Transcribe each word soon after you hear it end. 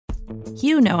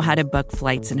You know how to book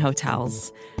flights and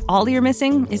hotels. All you're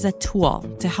missing is a tool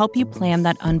to help you plan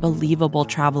that unbelievable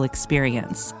travel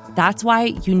experience. That's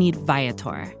why you need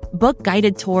Viator. Book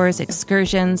guided tours,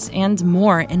 excursions, and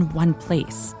more in one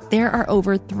place. There are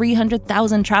over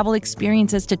 300,000 travel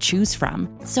experiences to choose from,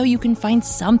 so you can find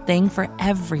something for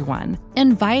everyone.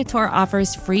 And Viator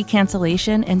offers free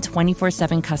cancellation and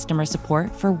 24/7 customer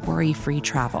support for worry-free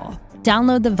travel.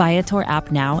 Download the Viator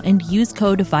app now and use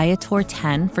code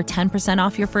Viator10 for 10%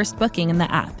 off your first booking in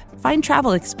the app. Find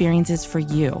travel experiences for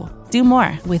you. Do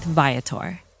more with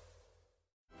Viator.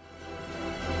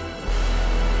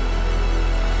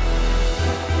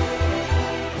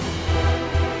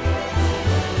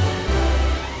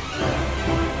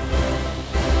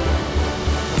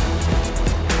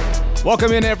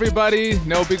 Welcome in, everybody.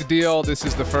 No big deal. This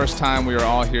is the first time we are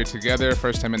all here together.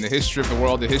 First time in the history of the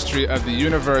world, the history of the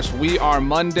universe. We are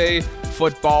Monday,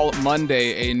 Football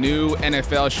Monday, a new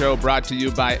NFL show brought to you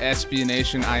by SB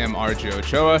Nation. I am RJ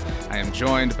Ochoa. I am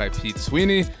joined by Pete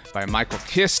Sweeney, by Michael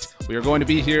Kist. We are going to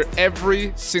be here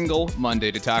every single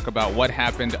Monday to talk about what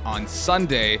happened on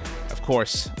Sunday. Of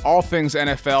course, all things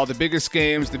NFL, the biggest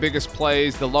games, the biggest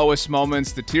plays, the lowest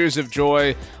moments, the tears of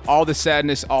joy, all the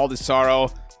sadness, all the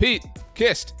sorrow. Pete,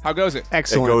 Kist, how goes it?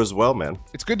 Excellent. It goes well, man.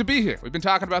 It's good to be here. We've been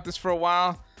talking about this for a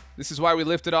while. This is why we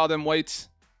lifted all them weights,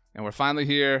 and we're finally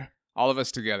here, all of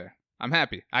us together. I'm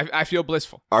happy. I feel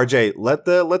blissful. RJ, let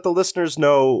the listeners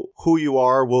know who you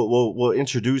are. We'll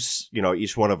introduce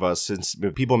each one of us, since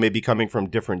people may be coming from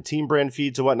different team brand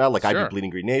feeds and whatnot. Like, sure. I do Bleeding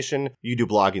Green Nation. You do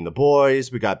Blogging the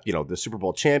Boys. We got the Super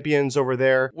Bowl champions over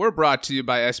there. We're brought to you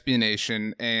by SB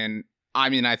Nation, and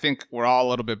I think we're all a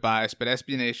little bit biased, but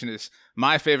SB Nation is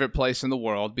my favorite place in the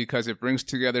world because it brings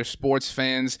together sports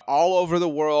fans all over the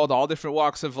world, all different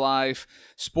walks of life,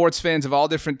 sports fans of all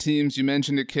different teams. You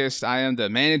mentioned it, Kist. I am the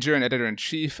manager and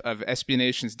editor-in-chief of SB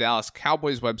Nation's Dallas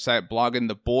Cowboys website,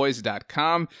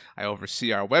 bloggingtheboys.com. I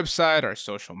oversee our website, our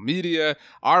social media,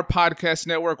 our podcast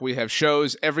network. We have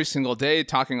shows every single day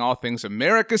talking all things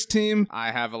America's team.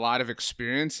 I have a lot of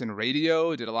experience in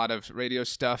radio, did a lot of radio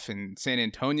stuff in San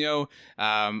Antonio.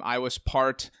 I was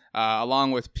part,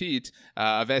 along with Pete,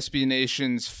 of SB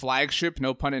Nation's flagship,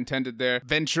 no pun intended there,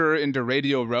 venture into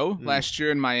Radio Row last year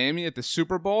in Miami at the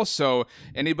Super Bowl. So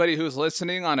anybody who's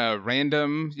listening on a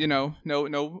random,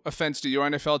 no offense to your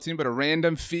NFL team, but a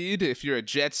random feed, if you're a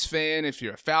Jets fan, if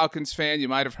you're a Falcons fan, you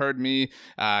might have heard me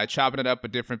chopping it up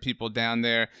with different people down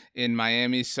there in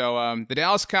Miami. So the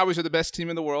Dallas Cowboys are the best team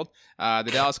in the world.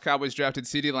 The Dallas Cowboys drafted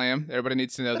CeeDee Lamb. Everybody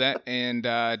needs to know that. And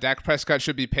Dak Prescott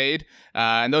should be paid.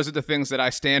 And those are the things that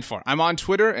I stand for. I'm on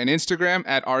Twitter and Instagram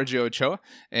at RJ Ochoa,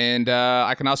 and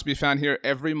I can also be found here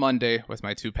every Monday with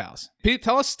my two pals. Pete,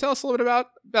 tell us a little bit about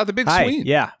the big Sweeney.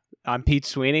 Yeah, I'm Pete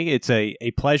Sweeney. It's a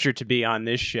pleasure to be on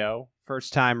this show.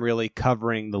 First time really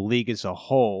covering the league as a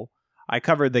whole. I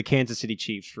covered the Kansas City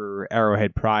Chiefs for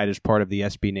Arrowhead Pride as part of the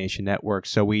SB Nation network,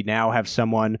 so we now have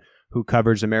someone who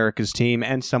covers America's team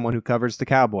and someone who covers the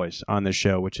Cowboys on the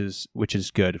show, which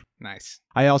is good. Nice.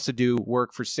 I also do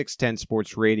work for 610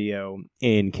 Sports Radio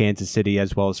in Kansas City,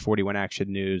 as well as 41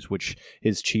 Action News, which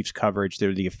is Chiefs coverage.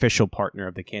 They're the official partner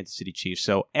of the Kansas City Chiefs.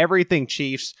 So everything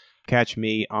Chiefs. Catch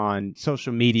me on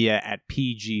social media at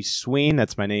PG Sween.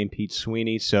 That's my name, Pete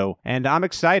Sweeney. And I'm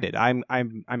excited. I'm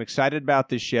excited about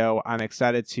this show. I'm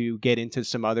excited to get into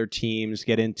some other teams,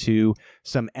 get into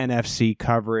some NFC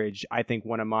coverage. I think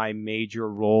one of my major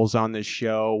roles on this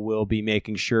show will be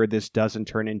making sure this doesn't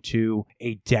turn into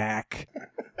a Dak,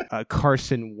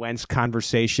 Carson Wentz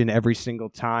conversation every single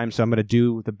time. So I'm going to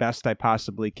do the best I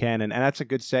possibly can. And that's a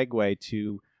good segue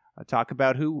to talk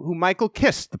about who Michael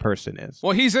Kist, the person, is.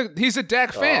 Well, he's a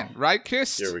Dak fan, right,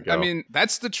 Kist? Here we go.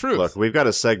 That's the truth. Look, we've got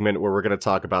a segment where we're going to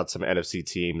talk about some NFC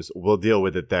teams. We'll deal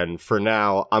with it then. For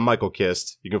now, I'm Michael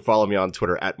Kist. You can follow me on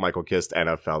Twitter at Michael Kist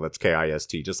NFL. That's Kist,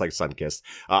 just like Sunkist.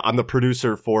 I'm the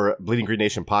producer for Bleeding Green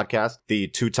Nation podcast, the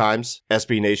 2 times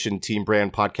SB Nation Team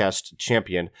Brand podcast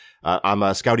champion. I'm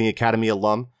a Scouting Academy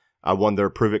alum. I won their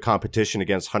Prove It competition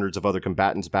against hundreds of other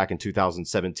combatants back in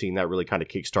 2017. That really kind of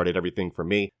kickstarted everything for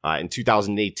me. In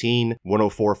 2018,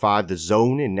 104.5 The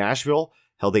Zone in Nashville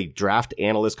held a draft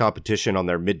analyst competition on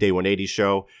their Midday 180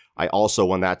 show. I also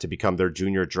won that to become their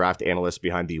junior draft analyst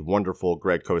behind the wonderful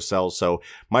Greg Cosell. So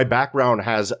my background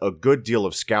has a good deal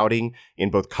of scouting in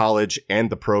both college and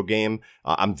the pro game.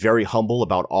 I'm very humble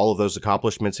about all of those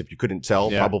accomplishments. If you couldn't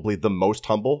tell, probably the most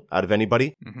humble out of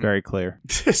anybody. Mm-hmm. Very clear.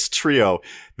 This trio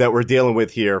that we're dealing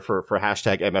with here for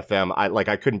hashtag MFM,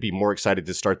 I couldn't be more excited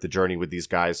to start the journey with these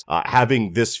guys.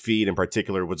 Having this feed in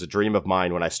particular was a dream of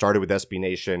mine when I started with SB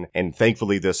Nation, and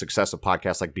thankfully the success of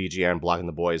podcasts like BGN, Blogging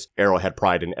the Boys, Arrowhead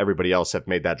Pride, and everybody else have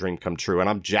made that dream come true. And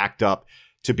I'm jacked up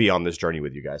to be on this journey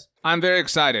with you guys. I'm very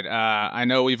excited. I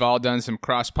know we've all done some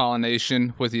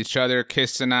cross-pollination with each other.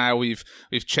 Kist and I, we've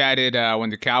chatted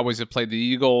when the Cowboys have played the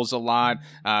Eagles a lot.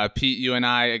 Pete, you and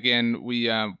I, again, we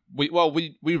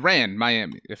ran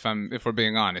Miami, if we're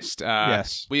being honest.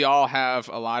 Yes. We all have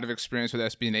a lot of experience with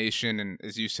SB Nation and,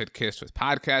 as you said, Kist, with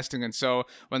podcasting. And so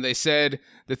when they said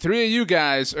the three of you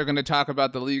guys are going to talk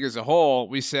about the league as a whole,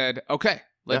 we said, okay,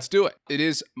 let's do it. It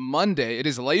is Monday. It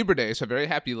is Labor Day, so very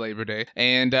happy Labor Day.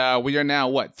 And we are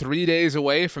now, 3 days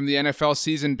away from the NFL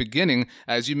season beginning.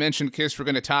 As you mentioned, Kiss, we're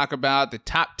going to talk about the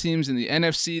top teams in the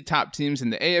NFC, top teams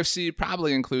in the AFC,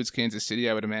 probably includes Kansas City,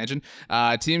 I would imagine.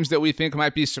 Teams that we think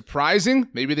might be surprising.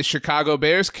 Maybe the Chicago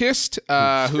Bears, Kist,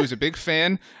 who's a big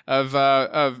fan of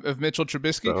Mitchell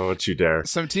Trubisky. Don't you dare.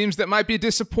 Some teams that might be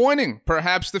disappointing.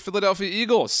 Perhaps the Philadelphia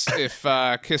Eagles, if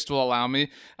Kist will allow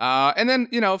me. And then,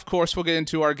 of course, we'll get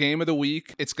into our game of the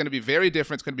week. It's going to be very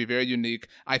different. It's going to be very unique.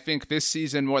 I think this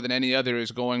season, more than any other,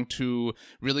 is going to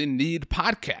really need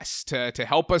podcasts to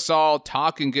help us all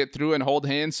talk and get through and hold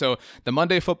hands. So the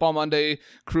Monday Football Monday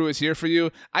crew is here for you.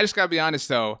 I just got to be honest,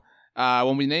 though.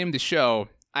 When we named the show,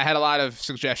 I had a lot of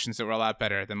suggestions that were a lot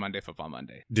better than Monday Football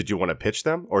Monday. Did you want to pitch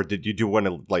them, or did you want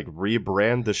to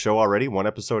rebrand the show already? One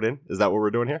episode in, is that what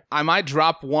we're doing here? I might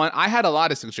drop one. I had a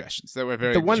lot of suggestions that were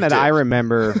very. The one that I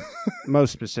remember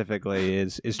most specifically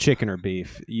is chicken or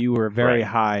beef. You were very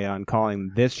high on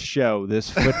calling this show, this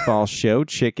football show,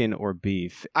 chicken or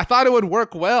beef. I thought it would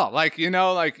work well.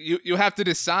 You have to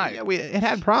decide. Yeah, it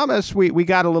had promise. We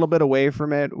got a little bit away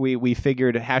from it. We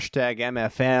figured hashtag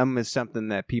MFM is something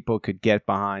that people could get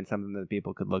behind. Something that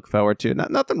people could look forward to.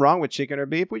 Nothing wrong with chicken or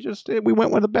beef. We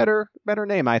went with a better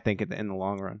name, I think, in the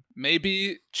long run.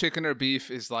 Maybe chicken or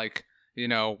beef is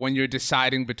when you're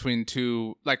deciding between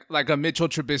two, like a Mitchell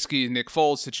Trubisky, Nick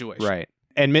Foles situation. Right.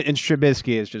 And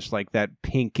Trubisky is just like that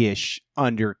pinkish,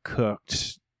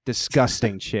 undercooked,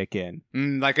 disgusting chicken.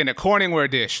 Like in a Corningware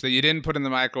dish that you didn't put in the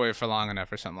microwave for long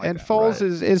enough or something like that. And Foles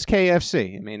is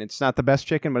KFC. I mean, it's not the best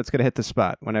chicken, but it's going to hit the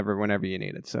spot whenever you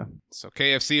need it. So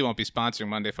KFC won't be sponsoring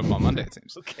Monday Football Monday, it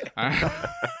seems. Okay.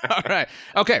 All right.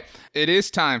 Okay. It is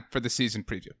time for the season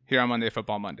preview here on Monday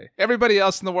Football Monday. Everybody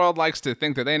else in the world likes to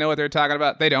think that they know what they're talking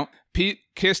about. They don't. Pete,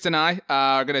 Kist, and I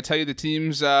are going to tell you the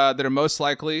teams that are most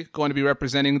likely going to be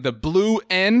representing the Blue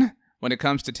N when it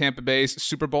comes to Tampa Bay's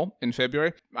Super Bowl in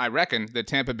February. I reckon that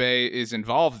Tampa Bay is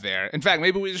involved there. In fact,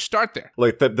 maybe we just start there.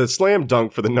 Like the slam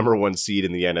dunk for the number one seed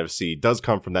in the NFC does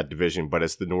come from that division, but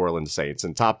it's the New Orleans Saints.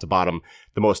 And top to bottom,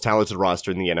 the most talented roster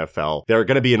in the NFL. They're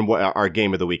going to be in our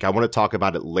game of the week. I want to talk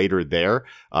about it later there,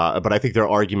 but I think their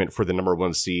argument for the number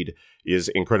one seed is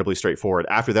incredibly straightforward.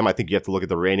 After them, I think you have to look at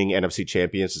the reigning NFC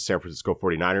champions, the San Francisco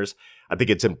 49ers. I think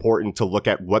it's important to look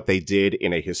at what they did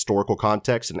in a historical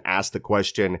context and ask the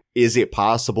question, is it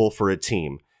possible for a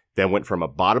team that went from a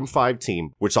bottom 5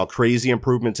 team, which saw crazy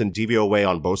improvements in DVOA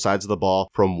on both sides of the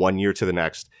ball from one year to the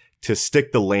next, to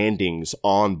stick the landings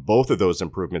on both of those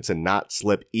improvements and not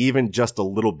slip even just a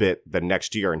little bit the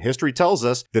next year? And history tells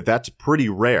us that that's pretty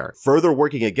rare. Further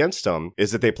working against them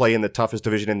is that they play in the toughest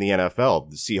division in the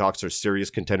NFL. The Seahawks are serious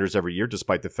contenders every year,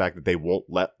 despite the fact that they won't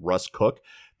let Russ cook.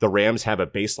 The Rams have a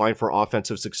baseline for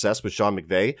offensive success with Sean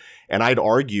McVay, and I'd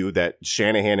argue that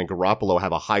Shanahan and Garoppolo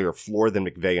have a higher floor than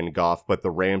McVay and Goff, but the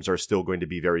Rams are still going to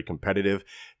be very competitive.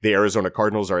 The Arizona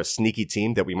Cardinals are a sneaky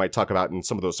team that we might talk about in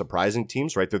some of those surprising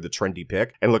teams, right? They're the trendy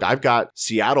pick. And look, I've got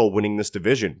Seattle winning this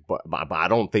division, but I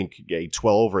don't think a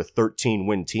 12 or 13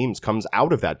 win teams comes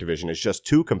out of that division. It's just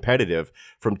too competitive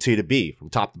from T to B, from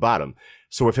top to bottom.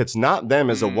 So if it's not them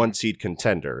as a one seed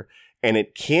contender, and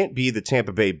it can't be the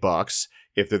Tampa Bay Bucks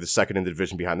if they're the second in the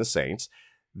division behind the Saints,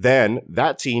 then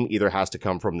that team either has to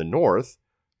come from the North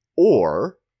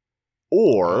or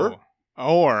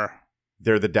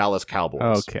they're the Dallas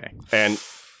Cowboys. Okay. And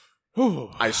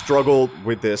I struggled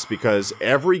with this because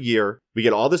every year we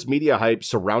get all this media hype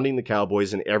surrounding the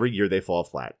Cowboys, and every year they fall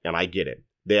flat. And I get it.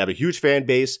 They have a huge fan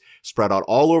base spread out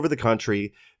all over the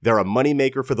country. They're a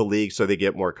moneymaker for the league, so they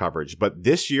get more coverage. But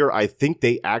this year, I think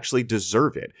they actually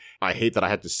deserve it. I hate that I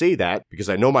had to say that because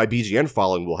I know my BGN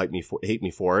following will hate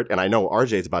me for it. And I know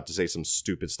RJ is about to say some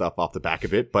stupid stuff off the back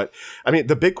of it. But I mean,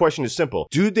 the big question is simple.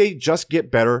 Do they just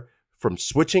get better from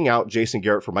switching out Jason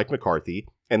Garrett for Mike McCarthy?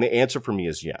 And the answer for me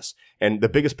is yes. And the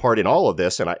biggest part in all of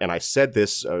this, and I said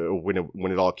this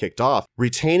when it all kicked off,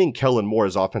 retaining Kellen Moore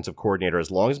as offensive coordinator, as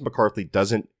long as McCarthy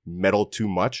doesn't meddle too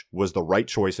much, was the right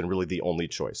choice and really the only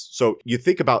choice. So you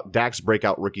think about Dak's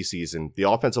breakout rookie season, the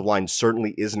offensive line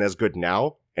certainly isn't as good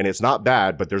now, and it's not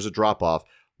bad, but there's a drop-off.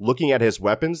 Looking at his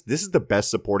weapons, this is the best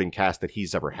supporting cast that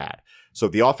he's ever had. So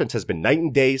the offense has been night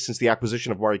and day since the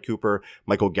acquisition of Amari Cooper.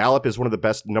 Michael Gallup is one of the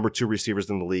best number 2 receivers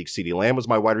in the league. CeeDee Lamb was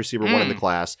my wide receiver 1 in the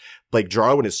class. Blake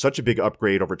Jarwin is such a big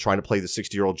upgrade over trying to play the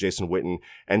 60-year-old Jason Witten.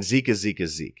 And Zeke is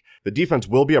Zeke. The defense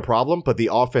will be a problem, but the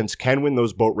offense can win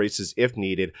those boat races if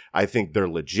needed. I think they're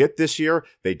legit this year.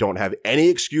 They don't have any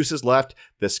excuses left.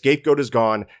 The scapegoat is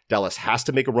gone. Dallas has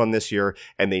to make a run this year,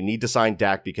 and they need to sign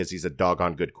Dak because he's a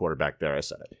doggone good quarterback there. I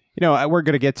said it. We're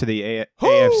going to get to the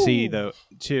AFC though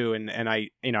too, and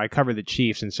I cover the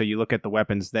Chiefs, and so you look at the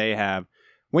weapons they have.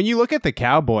 When you look at the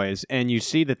Cowboys and you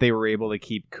see that they were able to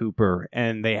keep Cooper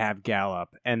and they have Gallup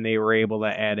and they were able to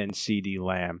add in CeeDee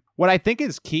Lamb, what I think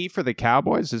is key for the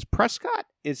Cowboys is Prescott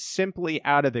is simply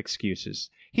out of excuses.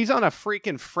 He's on a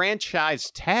freaking franchise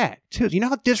tag. Dude, you know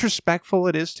how disrespectful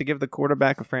it is to give the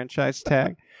quarterback a franchise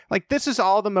tag? Like, this is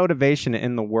all the motivation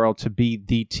in the world to be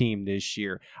the team this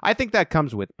year. I think that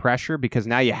comes with pressure because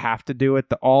now you have to do it.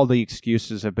 All the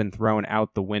excuses have been thrown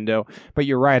out the window. But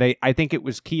you're right. I think it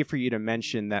was key for you to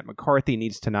mention that McCarthy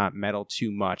needs to not meddle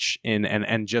too much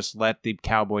and just let the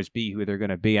Cowboys be who they're going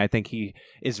to be. I think he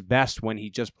is best when he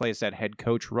just plays that head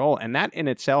coach role. And that in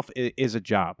itself is a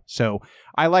job. So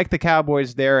I like the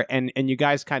Cowboys there. And you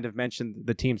guys kind of mentioned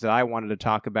the teams that I wanted to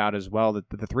talk about as well.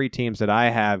 The 3 teams that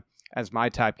I have as my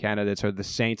type candidates are the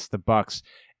Saints, the Bucks,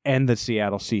 and the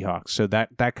Seattle Seahawks. So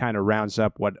that kind of rounds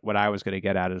up what I was going to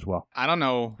get at as well. I don't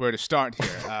know where to start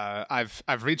here.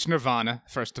 I've reached nirvana,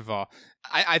 first of all.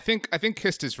 I think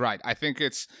Kist is right. I think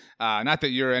it's not that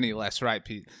you're any less right,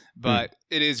 Pete, but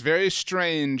it is very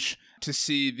strange to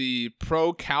see the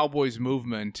pro-Cowboys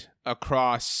movement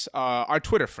across our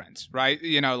Twitter friends, right?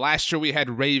 Last year we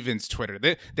had Ravens Twitter.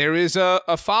 There is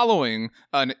a following,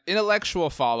 an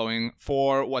intellectual following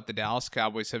for what the Dallas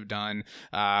Cowboys have done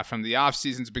from the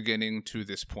offseason's beginning to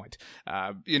this point.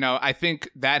 I think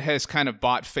that has kind of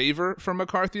bought favor for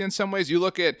McCarthy in some ways. You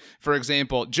look at, for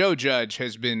example, Joe Judge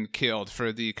has been killed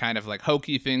for the kind of like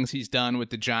hokey things he's done with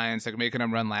the Giants, like making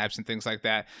them run laps and things like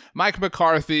that. Mike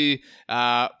McCarthy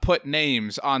put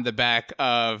names on the back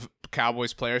of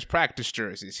Cowboys players' practice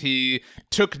jerseys. He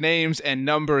took names and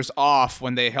numbers off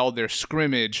when they held their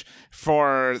scrimmage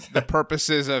for the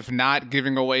purposes of not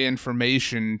giving away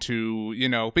information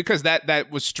to, because that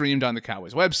was streamed on the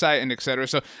Cowboys website and et cetera.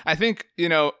 So I think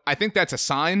that's a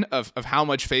sign of how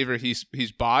much favor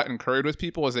he's bought and curried with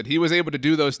people, is that he was able to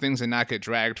do those things and not get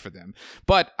dragged for them.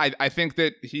 But I think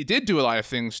that he did do a lot of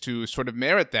things to sort of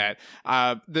merit that.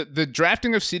 The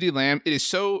drafting of CeeDee Lamb, it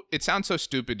sounds so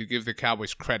stupid to give the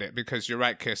Cowboys credit, because you're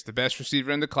right, Kiss, the best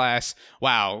receiver in the class.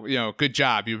 Wow, good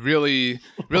job. You really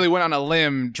went on a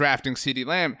limb drafting CeeDee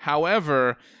Lamb.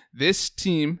 However, this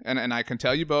team, and I can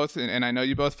tell you both, and I know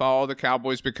you both follow the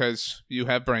Cowboys because you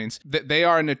have brains, they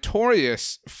are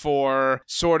notorious for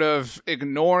sort of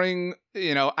ignoring,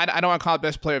 I don't want to call it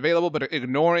best player available, but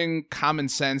ignoring common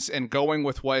sense and going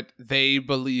with what they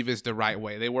believe is the right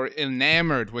way. They were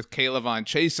enamored with Kayvon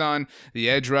Chason, the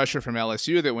edge rusher from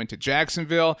LSU that went to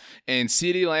Jacksonville, and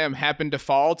CeeDee Lamb happened to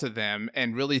fall to them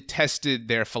and really tested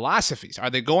their philosophies. Are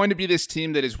they going to be this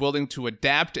team that is willing to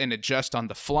adapt and adjust on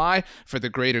the fly for the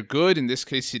greater good, in this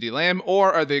case CeeDee Lamb,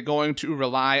 or are they going to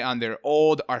rely on their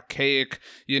old, archaic,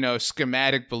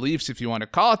 schematic beliefs, if you want to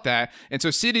call it that? And so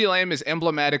CeeDee Lamb is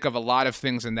emblematic of a lot of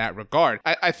things in that regard.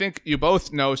 I think you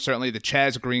both know certainly the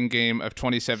Chaz Green game of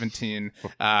 2017,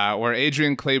 where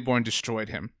Adrian Claiborne destroyed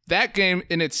him. That game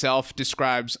in itself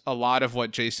describes a lot of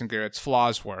what Jason Garrett's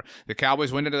flaws were. The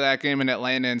Cowboys went into that game in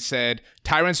Atlanta and said,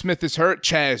 Tyron Smith is hurt.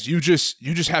 Chaz, you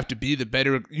just have to be the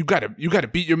better. You gotta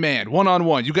beat your man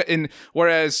one-on-one.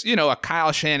 Whereas, a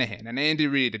Kyle Shanahan, an Andy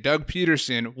Reid, a Doug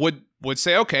Peterson would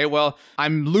say, okay, well,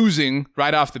 I'm losing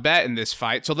right off the bat in this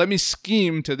fight, so let me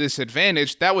scheme to this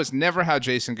advantage. That was never how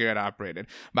Jason Garrett operated.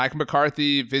 Mike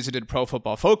McCarthy visited Pro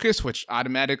Football Focus, which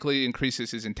automatically increases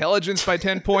his intelligence by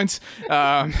 10 points.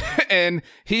 And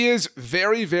he is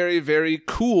very, very, very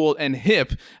cool and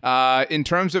hip in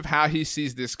terms of how he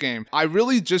sees this game. I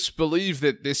really just believe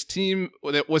that this team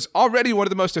that was already one of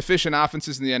the most efficient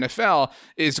offenses in the NFL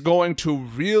is going to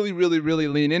really, really, really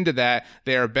lean into that.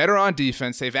 They are better on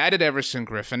defense. They've added Everson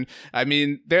Griffin. I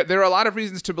mean, there are a lot of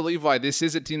reasons to believe why this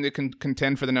is a team that can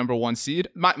contend for the number 1 seed.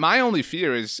 My only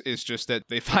fear is just that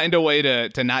they find a way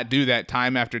to not do that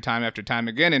time after time after time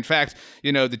again. In fact,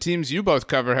 the teams you both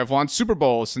cover have won Super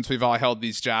Bowls since we've all held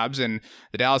these jobs, and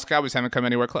the Dallas Cowboys haven't come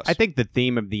anywhere close. I think the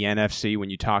theme of the NFC when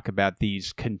you talk about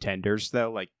these contenders,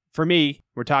 though, like for me,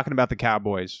 we're talking about the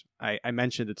Cowboys. I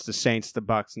mentioned it's the Saints, the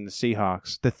Bucks, and the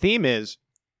Seahawks. The theme is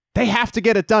they have to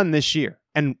get it done this year,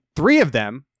 and 3 of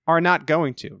them are not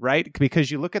going to, right? Because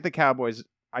you look at the Cowboys,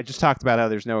 I just talked about how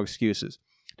there's no excuses.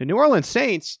 The New Orleans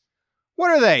Saints,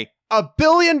 what are they? $1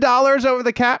 billion over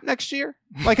the cap next year,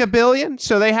 like $1 billion.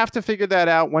 So they have to figure that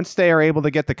out once they are able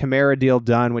to get the Kamara deal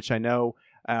done, which I know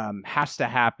has to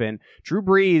happen. Drew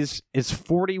Brees is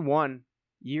 41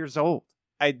 years old.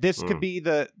 This could be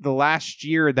the last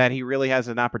year that he really has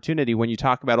an opportunity. When you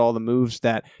talk about all the moves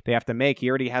that they have to make, he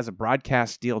already has a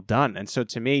broadcast deal done. And so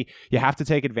to me, you have to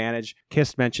take advantage.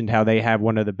 Kist mentioned how they have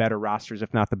one of the better rosters,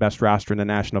 if not the best roster in the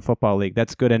National Football League.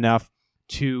 That's good enough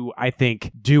to, I think,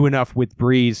 do enough with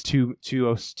Breeze to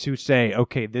say,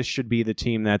 okay, this should be the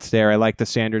team that's there. I like the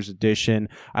Sanders addition.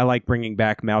 I like bringing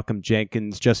back Malcolm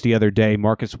Jenkins. Just the other day,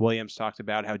 Marcus Williams talked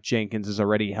about how Jenkins is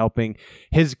already helping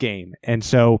his game. And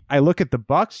so I look at the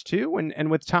Bucs too,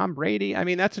 and with Tom Brady, I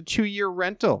mean, that's a 2-year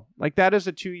rental. Like, that is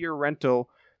a 2-year rental,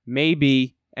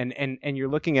 maybe. And you're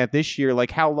looking at this year,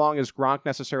 like, how long is Gronk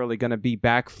necessarily going to be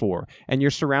back for? And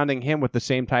you're surrounding him with the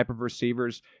same type of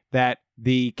receivers that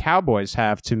the Cowboys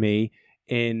have, to me,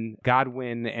 in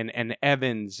Godwin and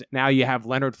Evans. Now you have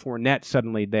Leonard Fournette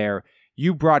suddenly there.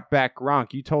 You brought back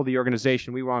Gronk. You told the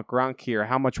organization, we want Gronk here.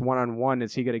 How much one-on-one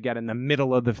is he going to get in the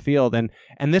middle of the field? And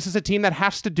this is a team that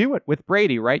has to do it with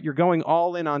Brady, right? You're going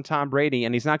all in on Tom Brady,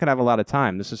 and he's not going to have a lot of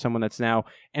time. This is someone that's now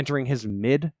entering his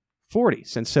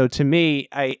mid-40s. And so to me,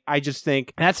 I just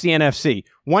think that's the NFC.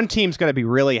 One team's going to be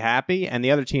really happy, and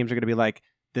the other teams are going to be like,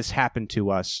 this happened to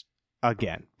us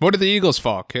again. What do the Eagles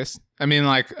fall, Kiss? I mean,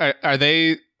 like, are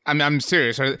they? I'm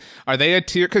serious. Are they a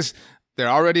tier? Because they're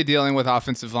already dealing with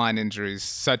offensive line injuries,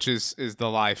 such as is the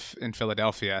life in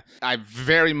Philadelphia. I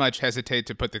very much hesitate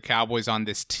to put the Cowboys on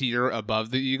this tier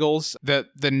above the Eagles. The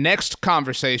next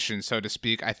conversation, so to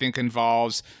speak, I think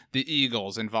involves the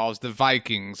Eagles, involves the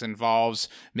Vikings, involves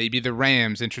maybe the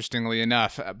Rams, interestingly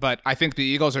enough. But I think the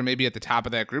Eagles are maybe at the top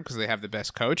of that group because they have the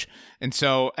best coach. And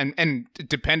so, and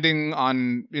depending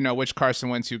on, which Carson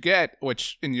Wentz you get,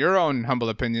 which in your own humble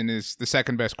opinion is the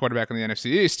second best quarterback in the NFC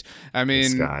East, I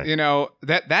mean,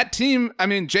 that team, I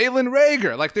mean, Jalen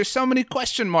Reagor, like, there's so many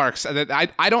question marks that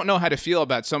I don't know how to feel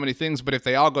about so many things, but if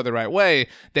they all go the right way,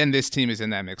 then this team is in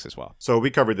that mix as well. So we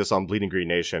covered this on Bleeding Green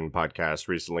Nation podcast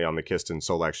recently on the Kist and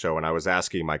Solak show, and I was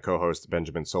asking my co-host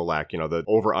Benjamin Solak, the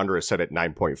over-under is set at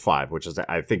 9.5, which is,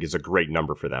 I think, is a great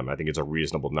number for them. I think it's a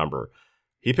reasonable number.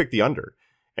 He picked the under,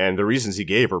 and the reasons he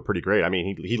gave are pretty great. I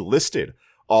mean, he listed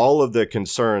all of the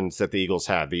concerns that the Eagles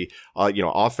had, the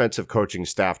offensive coaching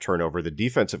staff turnover, the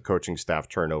defensive coaching staff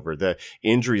turnover, the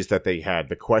injuries that they had,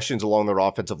 the questions along their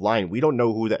offensive line. We don't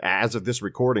know as of this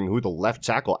recording, who the left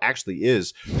tackle actually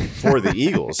is for the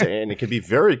Eagles, and it can be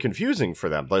very confusing for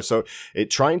them. So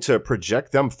trying to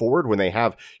project them forward when they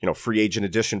have, free agent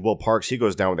addition, Will Parks, he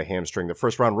goes down with a hamstring. The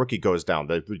first round rookie goes down.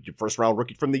 The first round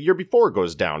rookie from the year before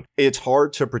goes down. It's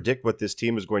hard to predict what this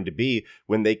team is going to be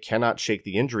when they cannot shake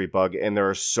the injury bug, and there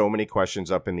are so many questions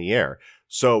up in the air.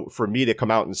 So for me to come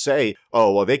out and say,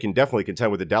 oh, well, they can definitely contend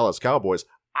with the Dallas Cowboys,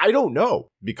 I don't know,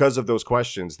 because of those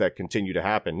questions that continue to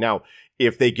happen. Now,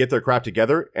 if they get their crap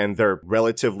together and they're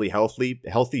relatively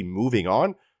healthy moving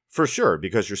on, for sure,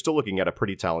 because you're still looking at a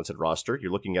pretty talented roster.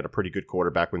 You're looking at a pretty good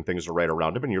quarterback when things are right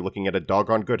around him, and you're looking at a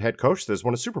doggone good head coach that's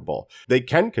won a Super Bowl. They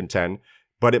can contend,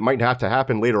 but it might have to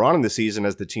happen later on in the season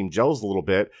as the team gels a little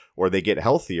bit or they get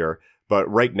healthier. But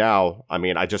right now, I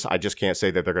mean, I just can't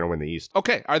say that they're going to win the East.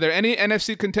 Okay, are there any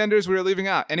NFC contenders we are leaving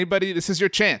out? Anybody? This is your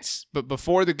chance. But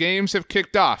before the games have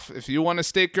kicked off, if you want to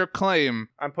stake your claim.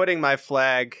 I'm putting my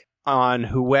flag on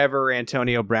whoever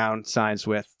Antonio Brown signs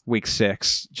with week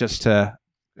 6, just to,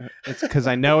 it's because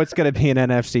I know it's going to be an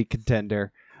NFC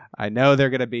contender. I know they're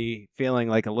going to be feeling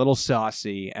like a little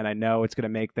saucy, and I know it's going to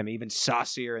make them even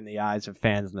saucier in the eyes of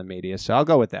fans and the media. So I'll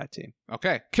go with that team.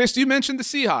 Okay. Kist, you mentioned the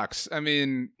Seahawks. I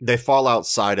mean, they fall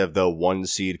outside of the 1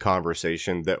 seed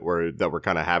conversation that we're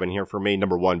kind of having here for me.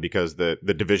 Number one, because the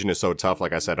division is so tough.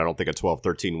 Like I said, I don't think a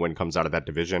 12-13 win comes out of that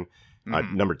division.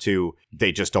 Number two,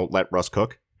 they just don't let Russ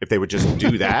cook. If they would just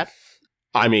do that,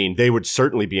 I mean, they would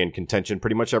certainly be in contention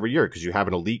pretty much every year because you have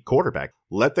an elite quarterback.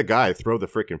 Let the guy throw the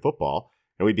freaking football.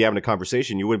 And we'd be having a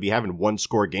conversation. You wouldn't be having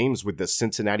 1-score games with the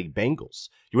Cincinnati Bengals.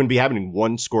 You wouldn't be having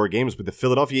 1-score games with the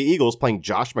Philadelphia Eagles playing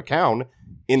Josh McCown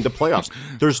in the playoffs.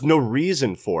 There's no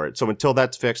reason for it. So until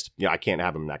that's fixed, I can't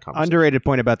have him in that conversation. Underrated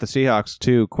point about the Seahawks,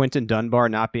 too. Quentin Dunbar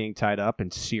not being tied up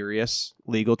in serious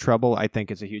legal trouble, I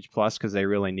think is a huge plus because they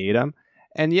really need him.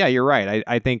 And yeah, you're right.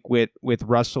 I think with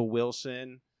Russell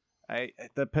Wilson,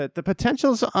 the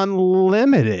potential's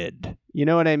unlimited. You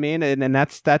know what I mean? And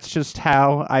that's just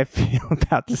how I feel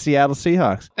about the Seattle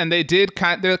Seahawks. And they're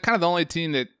kind of the only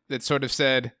team that sort of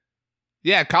said,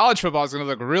 Yeah, college football is going to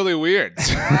look really weird.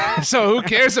 So who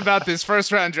cares about this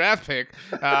first-round draft pick?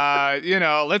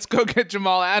 Let's go get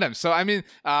Jamal Adams. So,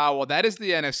 that is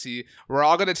the NFC. We're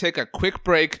all going to take a quick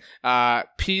break.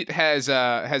 Pete has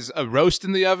a roast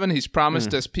in the oven. He's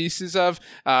promised us pieces of.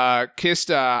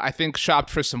 Kist, I think, shopped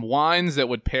for some wines that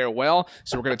would pair well.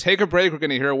 So we're going to take a break. We're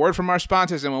going to hear a word from our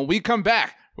sponsors. And when we come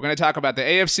back, we're going to talk about the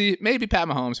AFC, maybe Pat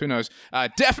Mahomes, who knows.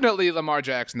 Definitely Lamar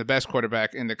Jackson, the best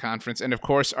quarterback in the conference. And, of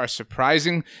course, our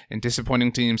surprising and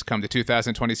disappointing teams come the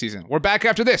 2020 season. We're back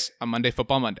after this on Monday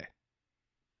Football Monday.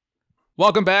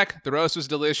 Welcome back. The roast was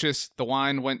delicious. The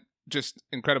wine went just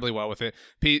incredibly well with it.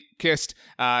 Pete, Kist,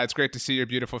 it's great to see your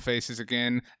beautiful faces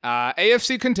again.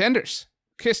 AFC contenders.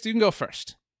 Kist, you can go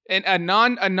first. And a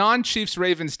non-Chiefs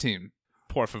Ravens team,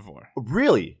 por favor.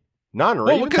 Really?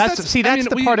 Non-Ravens? Well, that's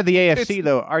the part of the AFC,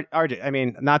 though,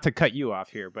 RJ. Not to cut you off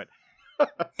here, but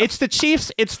it's the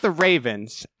Chiefs, it's the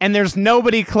Ravens, and there's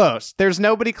nobody close. If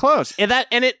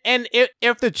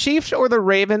the Chiefs or the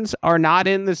Ravens are not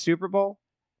in the Super Bowl,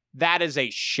 that is a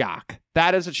shock.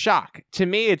 That is a shock. To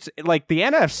me, it's like the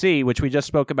NFC, which we just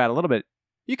spoke about a little bit.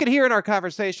 You could hear in our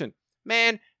conversation,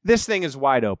 man, this thing is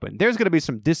wide open. There's going to be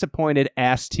some disappointed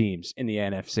ass teams in the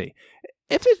NFC.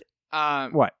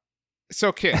 What?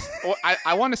 So, Kist,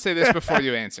 I want to say this before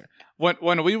you answer.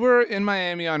 When we were in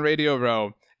Miami on Radio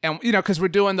Row, and because we're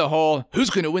doing the whole who's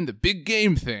going to win the big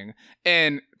game thing,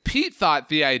 and Pete thought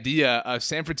the idea of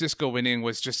San Francisco winning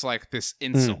was just like this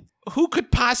insult. Who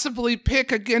could possibly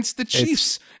pick against the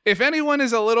Chiefs? If anyone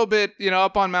is a little bit,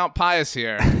 up on Mount Pius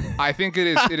here, I think it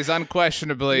is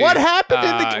unquestionably. What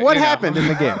happened in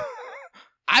the game?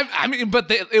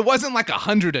 It wasn't like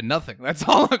 100-0. That's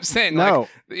all I'm saying. No.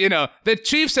 The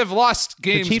Chiefs have lost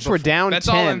games. The Chiefs before. were down That's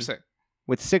 10 all I'm saying.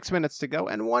 With 6 minutes to go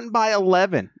and won by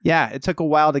 11. Yeah, it took a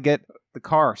while to get the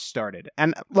car started.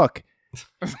 And look,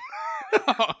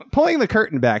 pulling the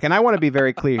curtain back, and I want to be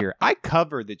very clear here. I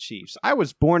covered the Chiefs. I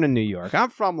was born in New York. I'm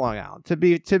from Long Island. To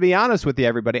be honest with you,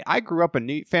 everybody, I grew up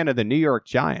a fan of the New York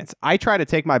Giants. I try to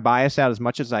take my bias out as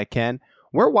much as I can.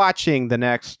 We're watching the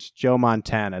next Joe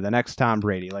Montana, the next Tom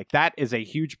Brady. Like, that is a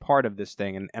huge part of this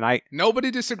thing. And I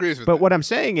nobody disagrees with that. But what I'm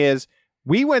saying is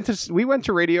we went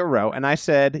to Radio Row, and I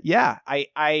said, yeah,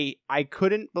 I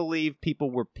couldn't believe people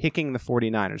were picking the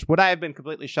 49ers. Would I have been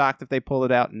completely shocked if they pulled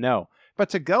it out? No. But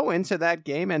to go into that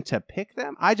game and to pick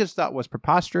them, I just thought was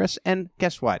preposterous. And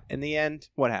guess what? In the end,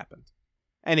 what happened?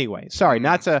 Anyway, sorry,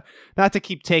 not to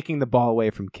keep taking the ball away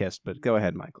from Kist, but go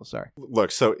ahead, Michael. Sorry. Look,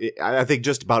 so I think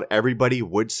just about everybody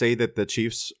would say that the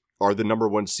Chiefs are the number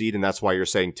one seed, and that's why you're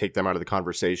saying take them out of the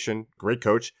conversation. Great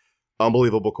coach,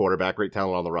 unbelievable quarterback, great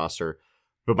talent on the roster.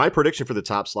 But my prediction for the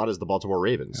top slot is the Baltimore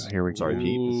Ravens. Here we go. Sorry,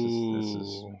 Pete. This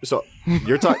is so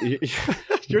you're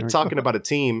talking about a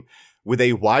team with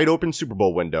a wide open Super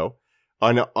Bowl window,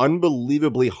 an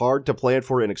unbelievably hard to plan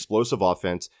for and explosive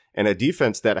offense, and a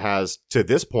defense that has, to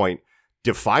this point,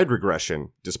 defied regression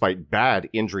despite bad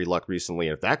injury luck recently.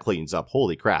 And if that cleans up,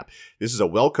 holy crap. This is a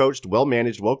well-coached,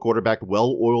 well-managed, well-quarterbacked,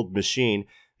 well-oiled machine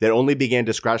that only began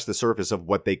to scratch the surface of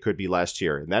what they could be last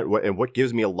year. And what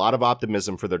gives me a lot of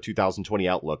optimism for their 2020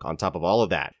 outlook on top of all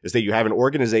of that is that you have an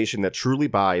organization that truly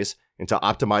buys into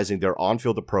optimizing their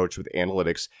on-field approach with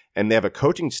analytics, and they have a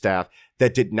coaching staff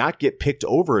that did not get picked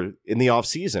over in the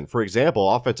offseason. For example,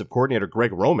 offensive coordinator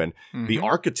Greg Roman, the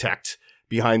architect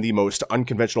behind the most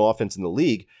unconventional offense in the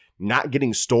league, not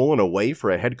getting stolen away for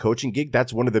a head coaching gig.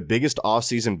 That's one of the biggest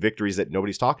offseason victories that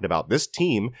nobody's talking about. This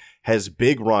team has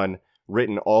big run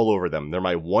written all over them. They're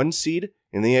my 1 seed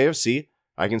in the AFC.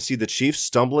 I can see the Chiefs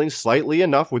stumbling slightly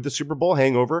enough with the Super Bowl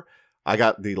hangover. I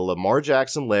got the Lamar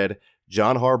Jackson led,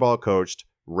 John Harbaugh coached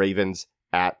Ravens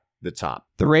at the top.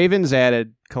 The Ravens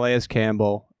added Calais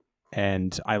Campbell,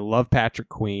 and I love Patrick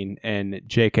Queen and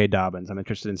J.K. Dobbins. I'm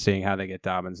interested in seeing how they get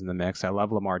Dobbins in the mix. I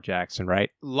love Lamar Jackson, right?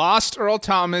 Lost Earl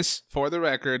Thomas, for the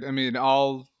record. I mean,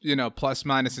 all, plus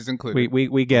minuses included.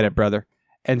 We get it, brother.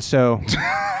 And so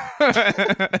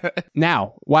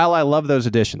now, while I love those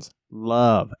additions,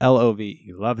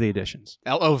 L-O-V, love the additions.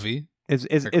 L-O-V? Is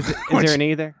there an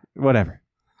E there? Whatever.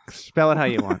 Spell it how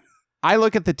you want. I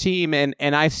look at the team and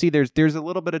I see there's a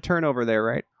little bit of turnover there,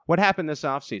 right? What happened this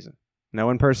offseason? No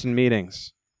in-person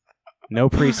meetings. No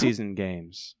preseason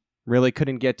games. Really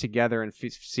couldn't get together and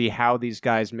see how these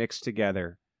guys mix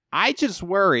together. I just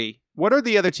worry, what are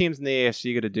the other teams in the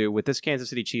AFC going to do with this Kansas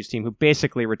City Chiefs team who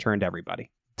basically returned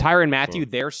everybody? Tyrann Mathieu,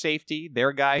 their safety,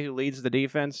 their guy who leads the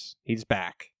defense, he's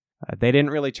back. They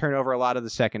didn't really turn over a lot of the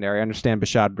secondary. I understand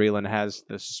Bashaud Breeland has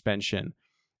the suspension.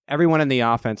 Everyone in the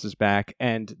offense is back,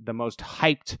 and the most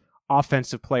hyped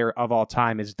offensive player of all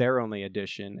time is their only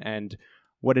addition. And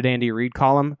what did Andy Reid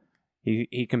call him?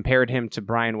 He compared him to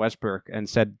Brian Westbrook and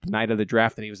said the night of the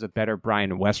draft that he was a better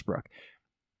Brian Westbrook.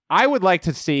 I would like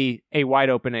to see a wide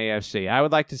open AFC. I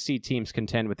would like to see teams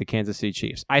contend with the Kansas City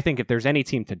Chiefs. I think if there's any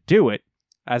team to do it,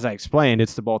 as I explained,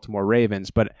 it's the Baltimore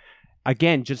Ravens. But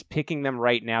again, just picking them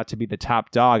right now to be the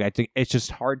top dog, I think it's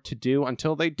just hard to do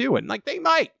until they do it. And like they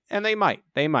might.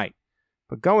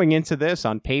 But going into this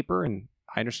on paper, and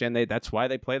I understand that's why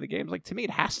they play the games. Like to me,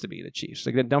 it has to be the Chiefs.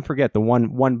 Like don't forget the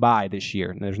one bye this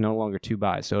year, and there's no longer 2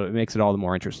 byes, so it makes it all the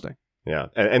more interesting. Yeah,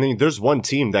 and I mean, there's one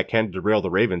team that can derail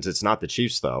the Ravens. It's not the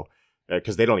Chiefs though,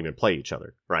 because they don't even play each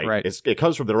other, right? Right. It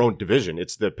comes from their own division.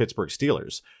 It's the Pittsburgh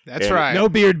Steelers. That's right. No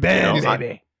Beard Ben,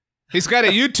 baby. He's got a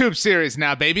YouTube series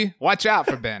now, baby. Watch out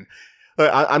for Ben.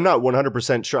 I'm not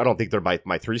 100% sure. I don't think they're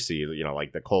my 3 seed,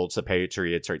 like the Colts, the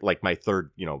Patriots, or like my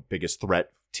third, biggest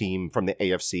threat team from the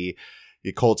AFC.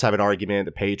 The Colts have an argument.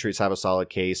 The Patriots have a solid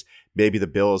case. Maybe the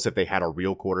Bills if they had a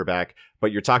real quarterback.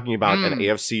 But you're talking about an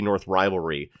AFC North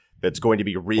rivalry that's going to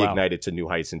be reignited to new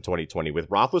heights in 2020 with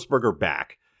Roethlisberger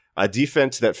back. A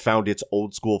defense that found its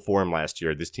old school form last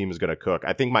year. This team is going to cook.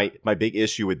 I think my big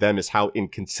issue with them is how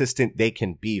inconsistent they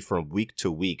can be from week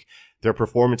to week. Their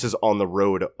performances on the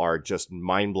road are just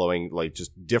mind-blowing, like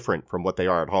just different from what they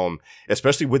are at home,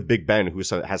 especially with Big Ben, who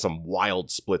has some wild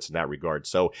splits in that regard.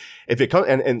 So if it comes,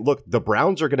 and look, the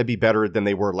Browns are going to be better than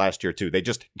they were last year too. They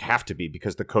just have to be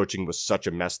because the coaching was such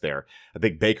a mess there. I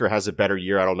think Baker has a better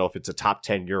year. I don't know if it's a top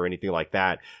 10 year or anything like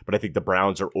that, but I think the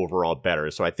Browns are overall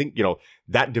better. So I think,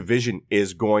 that division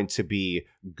is going to be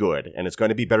good, and it's going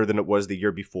to be better than it was the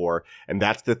year before. And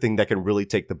that's the thing that can really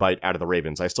take the bite out of the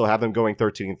Ravens. I still have them going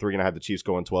 13-3, and I have the Chiefs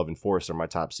going 12-4, so they're my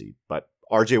top seed. But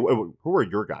RJ, who are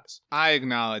your guys? I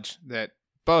acknowledge that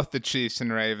both the Chiefs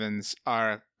and Ravens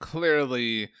are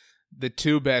clearly the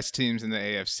 2 best teams in the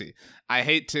AFC. I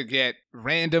hate to get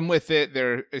random with it.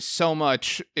 There is so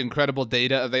much incredible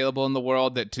data available in the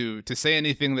world that to say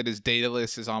anything that is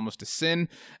dataless is almost a sin.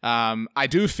 I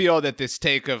do feel that this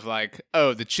take of like,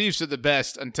 oh, the Chiefs are the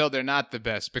best until they're not the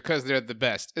best because they're the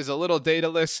best is a little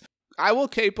dataless. I will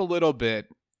cape a little bit,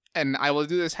 and I will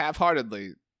do this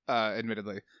half-heartedly,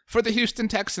 admittedly, for the Houston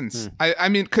Texans. I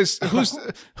mean, because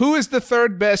who is the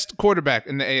 3rd best quarterback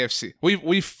in the AFC?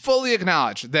 We fully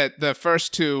acknowledge that the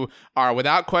first 2 are,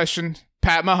 without question,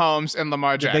 Pat Mahomes and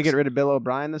Lamar Jackson. Did they get rid of Bill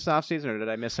O'Brien this offseason, or did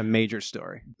I miss a major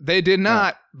story? They did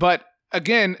not, but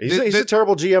again... He's a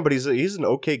terrible GM, but he's an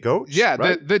okay coach. Yeah,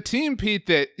 right? the team, Pete,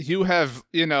 that you have,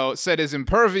 said is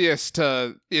impervious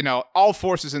to, all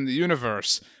forces in the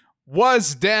universe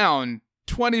was down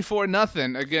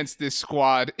 24-0 against this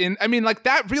squad.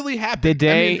 That really happened. Did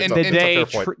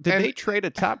they trade a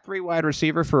top 3 wide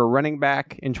receiver for a running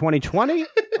back in 2020?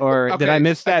 Or did I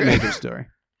miss that major story?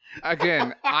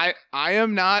 Again, I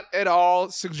am not at all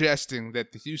suggesting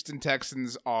that the Houston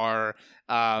Texans are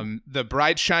the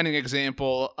bright, shining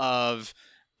example of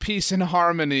peace and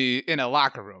harmony in a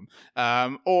locker room,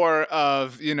 or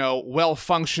of,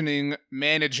 well-functioning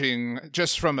managing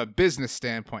just from a business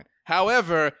standpoint.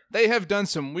 However, they have done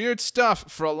some weird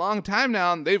stuff for a long time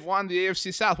now, and they've won the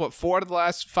AFC South, 4 out of the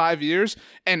last 5 years?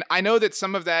 And I know that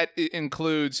some of that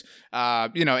includes,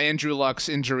 Andrew Luck's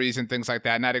injuries and things like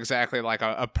that. Not exactly like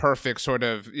a perfect sort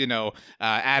of,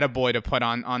 attaboy to put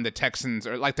on the Texans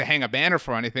or like to hang a banner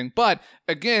for anything. But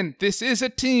again, this is a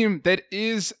team that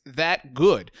is that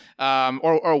good,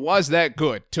 or was that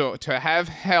good to have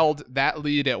held that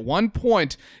lead at one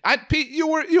point. Pete, you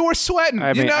were sweating.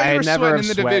 I mean, you were sweating in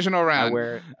the divisional round. I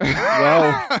wear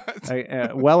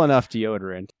well enough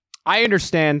deodorant. I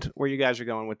understand where you guys are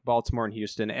going with Baltimore and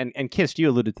Houston, and Kist, you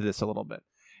alluded to this a little bit.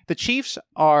 The Chiefs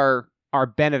are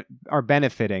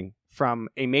benefiting from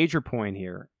a major point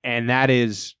here, and that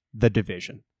is the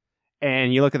division.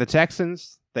 And you look at the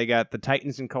Texans, they got the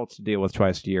Titans and Colts to deal with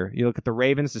twice a year. You look at the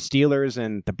Ravens, the Steelers,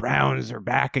 and the Browns are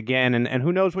back again, and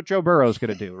who knows what Joe Burrow's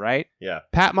going to do, right? Yeah.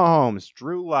 Pat Mahomes,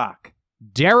 Drew Lock,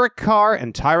 Derek Carr,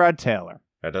 and Tyrod Taylor.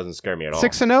 That doesn't scare me at all.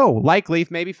 6-0, likely,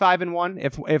 maybe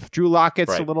 5-1 if Drew Lock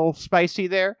gets right. a little spicy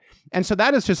there. And so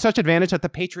that is just such advantage that the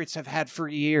Patriots have had for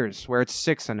years, where it's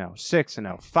 6-0,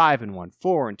 6-0, 5-1,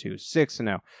 4-2,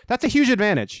 6-0. That's a huge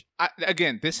advantage.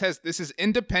 Again, this is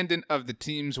independent of the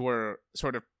teams we're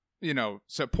sort of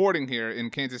supporting here in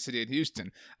Kansas City and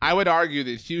Houston. I would argue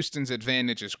that Houston's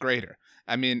advantage is greater.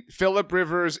 I mean, Phillip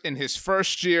Rivers in his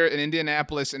first year in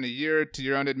Indianapolis, in a year, to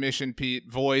your own admission, Pete,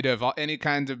 void of any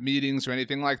kinds of meetings or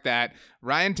anything like that.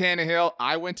 Ryan Tannehill,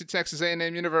 I went to Texas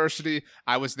A&M University.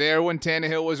 I was there when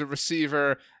Tannehill was a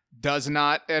receiver. Does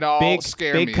not at all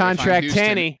scare me. Big contract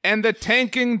Tanny. And the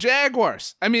tanking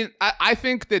Jaguars. I mean, I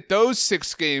think that those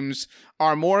 6 games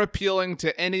are more appealing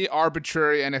to any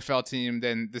arbitrary NFL team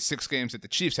than the 6 games that the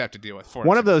Chiefs have to deal with.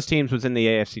 One of those teams was in the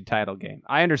AFC title game.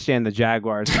 I understand the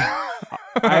Jaguars.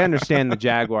 I understand the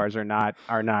Jaguars are not.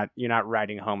 You're not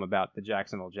writing home about the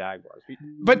Jacksonville Jaguars.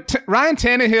 But Ryan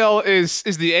Tannehill is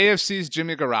the AFC's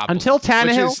Jimmy Garoppolo. Until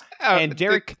Tannehill and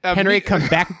Derrick Henry come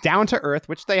back down to earth,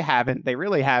 which they haven't. They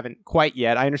really haven't quite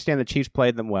yet. I understand the Chiefs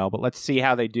played them well, but let's see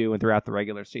how they do throughout the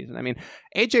regular season. I mean,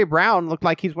 A.J. Brown looked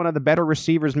like he's one of the better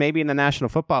receivers maybe in the National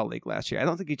Football League last year. I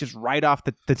don't think he just write off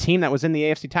the team that was in the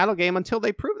AFC title game until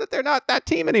they prove that they're not that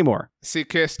team anymore. See,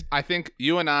 Kist, I think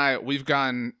you and I, we've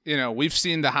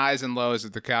seen the highs and lows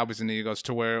of the Cowboys and the Eagles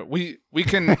to where we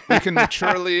can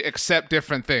maturely accept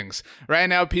different things. Right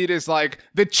now, Pete is like,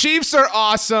 the Chiefs are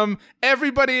awesome.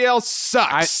 Everybody else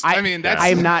sucks. I'm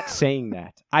not saying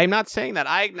that. I'm not saying that.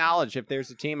 I acknowledge if there's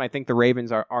a team, I think the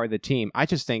Ravens are the team. I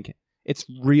just think it's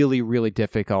really, really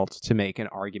difficult to make an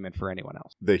argument for anyone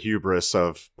else. The hubris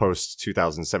of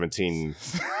post-2017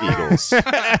 Eagles.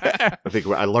 I think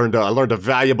I learned a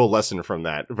valuable lesson from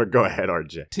that. But go ahead,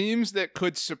 RJ. Teams that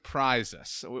could surprise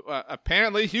us.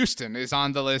 Apparently, Houston is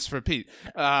on the list for Pete.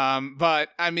 But,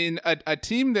 I mean, a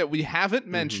team that we haven't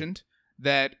mentioned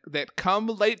that come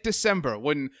late December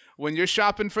when you're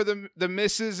shopping for the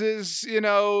missus's,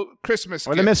 Christmas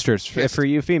or gift. the misters for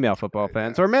you female football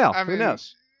fans or male. Who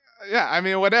knows? Yeah, I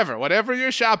mean, whatever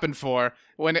you're shopping for,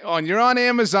 when you're on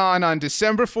Amazon on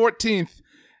December 14th,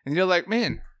 and you're like,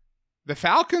 man, the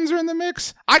Falcons are in the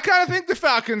mix. I kind of think the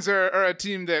Falcons are a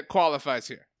team that qualifies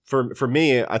here. For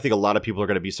me, I think a lot of people are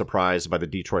going to be surprised by the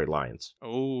Detroit Lions.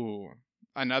 Oh,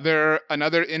 another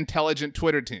intelligent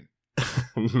Twitter team.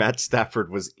 Matt Stafford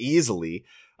was easily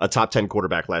a top 10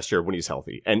 quarterback last year when he's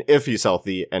healthy. And if he's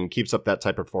healthy and keeps up that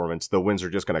type of performance, the wins are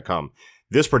just going to come.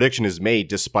 This prediction is made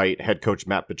despite head coach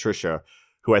Matt Patricia,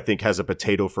 who I think has a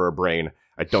potato for a brain.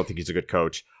 I don't think he's a good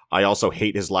coach. I also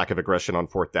hate his lack of aggression on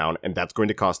 4th down, and that's going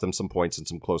to cost them some points in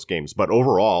some close games. But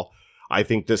overall, I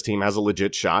think this team has a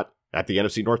legit shot at the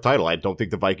NFC North title. I don't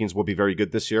think the Vikings will be very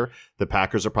good this year. The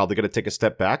Packers are probably going to take a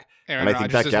step back, and I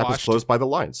think that gap is closed by the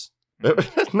Lions.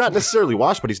 Not necessarily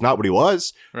washed, but he's not what he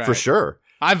was, for sure.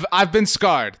 I've been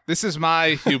scarred. This is my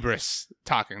hubris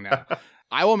talking now.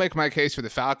 I will make my case for the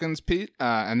Falcons, Pete,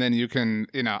 and then you can,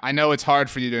 I know it's hard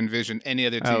for you to envision any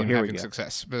other team having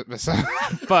success, but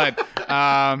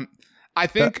I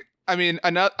think,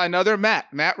 another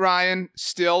Matt Ryan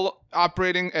still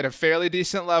operating at a fairly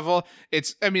decent level.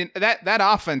 That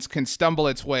offense can stumble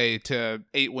its way to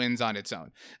 8 wins on its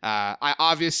own.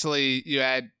 You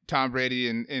add Tom Brady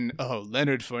and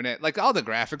Leonard Fournette, like all the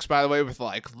graphics, by the way, with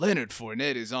like Leonard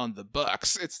Fournette is on the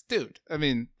Bucks.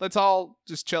 Let's all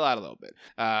just chill out a little bit.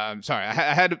 Sorry,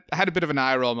 I had a bit of an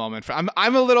eye roll moment.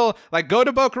 I'm a little like go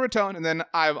to Boca Raton and then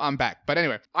I'm back. But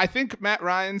anyway, I think Matt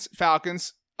Ryan's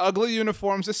Falcons, ugly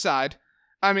uniforms aside,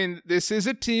 this is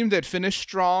a team that finished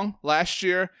strong last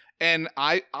year. And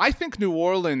I think New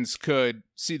Orleans could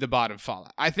see the bottom fall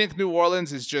out. I think New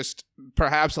Orleans is just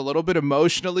perhaps a little bit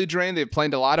emotionally drained. They've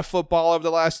played a lot of football over the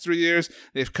last 3 years.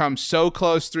 They've come so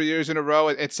close 3 years in a row.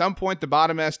 At some point, the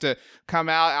bottom has to come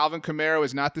out. Alvin Kamara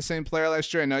was not the same player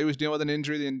last year. I know he was dealing with an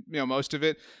injury, most of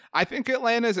it. I think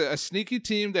Atlanta is a sneaky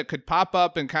team that could pop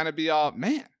up and kind of be all,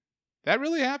 man, that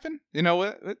really happened?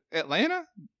 Atlanta?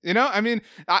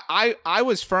 I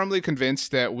was firmly convinced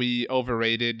that we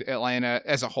overrated Atlanta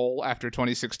as a whole after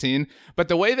 2016, but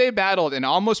the way they battled and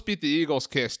almost beat the Eagles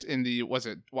kissed in the,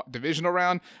 divisional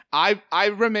round, I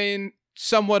remain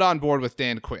somewhat on board with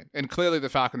Dan Quinn, and clearly the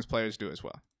Falcons players do as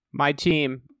well. My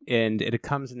team, and it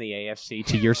comes in the AFC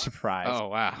to your surprise. Oh,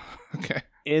 wow. Okay.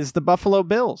 Is the Buffalo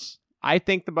Bills. I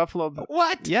think the Buffalo...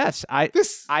 What? Yes. I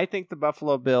think the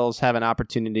Buffalo Bills have an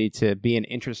opportunity to be an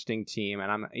interesting team,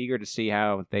 and I'm eager to see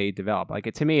how they develop.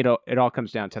 To me, it all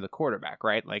comes down to the quarterback,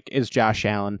 right? Like, is Josh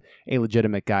Allen a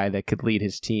legitimate guy that could lead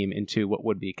his team into what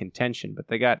would be contention? But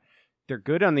they're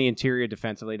good on the interior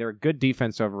defensively. They're a good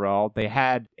defense overall. They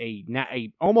had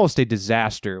almost a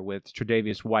disaster with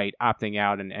Tre'Davious White opting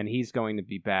out, and he's going to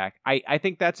be back. I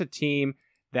think that's a team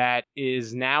that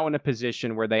is now in a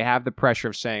position where they have the pressure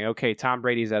of saying, okay, Tom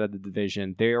Brady's out of the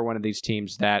division. They're one of these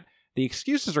teams that the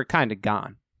excuses are kind of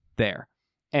gone there.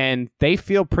 And they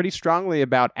feel pretty strongly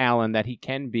about Allen that he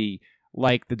can be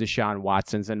like the Deshaun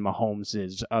Watsons and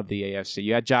Mahomeses of the AFC.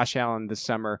 You had Josh Allen this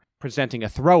summer presenting a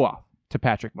throw-off to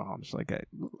Patrick Mahomes.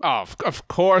 Of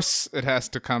course it has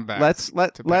to come back. Let's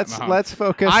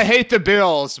focus. I hate the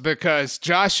Bills because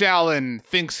Josh Allen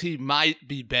thinks he might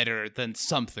be better than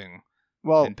something.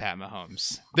 Than Pat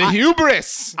Mahomes.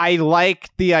 Hubris! I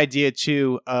like the idea,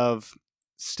 too, of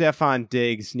Stephon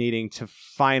Diggs needing to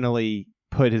finally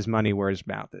put his money where his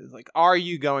mouth is. Like, are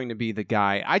you going to be the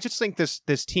guy? I just think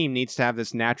this team needs to have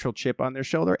this natural chip on their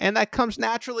shoulder, and that comes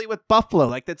naturally with Buffalo.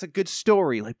 Like, that's a good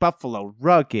story. Like, Buffalo,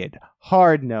 rugged,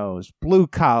 hard-nosed,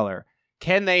 blue-collar.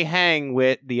 Can they hang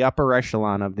with the upper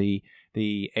echelon of the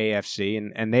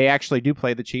AFC? And they actually do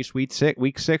play the Chiefs week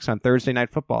 6 on Thursday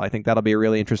Night Football. I think that'll be a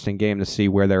really interesting game to see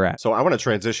where they're at. So I want to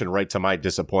transition right to my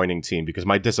disappointing team, because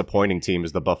my disappointing team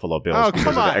is the Buffalo Bills Oh, because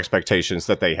come of on. the expectations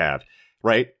that they have,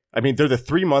 right? I mean, they're the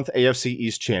 3-month AFC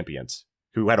East champions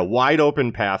who had a wide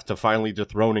open path to finally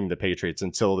dethroning the Patriots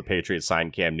until the Patriots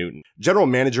signed Cam Newton. General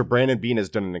manager Brandon Beane has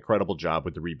done an incredible job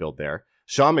with the rebuild there.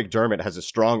 Sean McDermott has a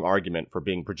strong argument for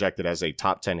being projected as a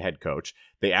top 10 head coach.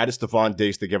 They added Stephon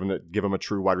Diggs to give him a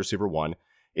true wide receiver 1.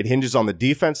 It hinges on the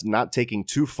defense not taking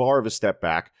too far of a step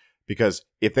back, because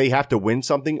if they have to win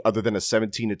something other than a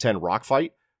 17-10 rock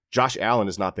fight, Josh Allen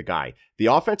is not the guy. The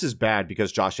offense is bad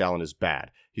because Josh Allen is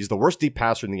bad. He's the worst deep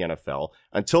passer in the NFL.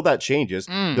 Until that changes,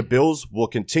 the Bills will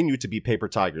continue to be paper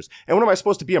tigers. And when am I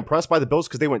supposed to be impressed by the Bills?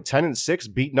 Because they went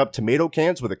 10-6, beating up tomato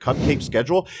cans with a cupcake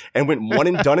schedule, and went one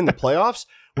and done in the playoffs?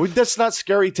 Well, that's not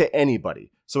scary to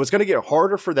anybody. So it's going to get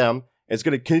harder for them. It's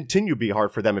going to continue to be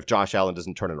hard for them if Josh Allen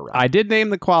doesn't turn it around. I did name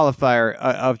the qualifier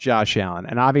of Josh Allen,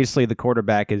 and obviously the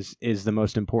quarterback is the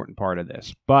most important part of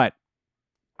this. But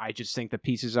I just think the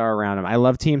pieces are around him. I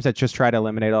love teams that just try to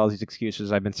eliminate all these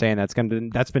excuses. I've been saying that's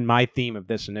been my theme of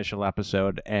this initial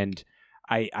episode, and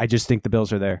I just think the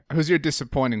Bills are there. Who's your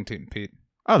disappointing team, Pete?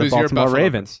 Oh, the Who's your Baltimore Buffalo?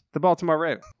 Ravens. The Baltimore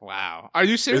Ravens. Wow. Are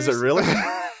you serious? Is it really?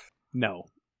 No.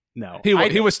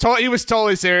 He was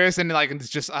totally serious, and like it's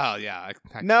just I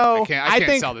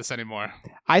can't sell this anymore.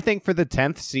 I think for the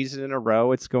 10th season in a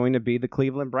row, it's going to be the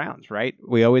Cleveland Browns, right?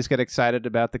 We always get excited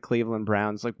about the Cleveland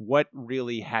Browns. Like, what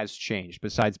really has changed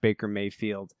besides Baker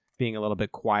Mayfield being a little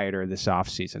bit quieter this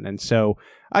offseason? And so,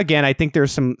 again, I think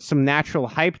there's some natural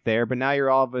hype there, but now you're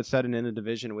all of a sudden in a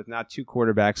division with not 2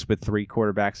 quarterbacks, but 3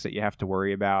 quarterbacks that you have to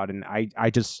worry about. And I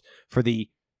just, for the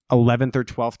 11th or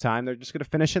 12th time, they're just going to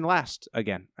finish in last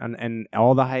again. And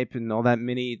all the hype and all that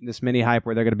this mini hype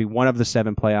where they're going to be one of the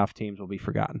 7 playoff teams will be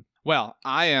forgotten. Well,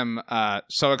 I am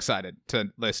so excited to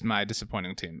list my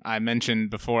disappointing team. I mentioned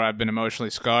before I've been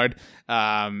emotionally scarred,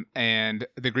 and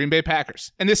the Green Bay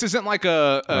Packers. And this isn't like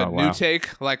a new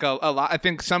take. Like a lot, I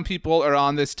think some people are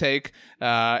on this take,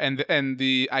 and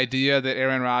the idea that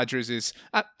Aaron Rodgers is.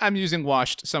 I'm using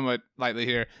washed somewhat lightly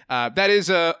here. That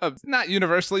is a not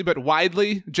universally, but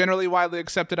generally widely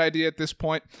accepted idea at this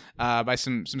point by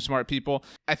some smart people.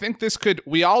 I think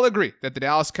we all agree that the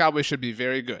Dallas Cowboys should be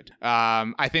very good.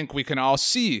 I think we can all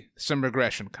see some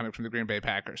regression coming from the Green Bay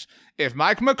Packers. If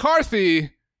Mike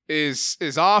McCarthy is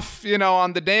off,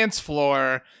 on the dance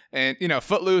floor, and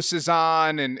Footloose is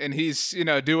on, and he's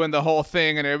doing the whole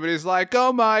thing, and everybody's like,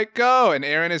 "Go Mike, go!" and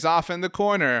Aaron is off in the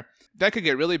corner, that could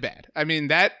get really bad. I mean,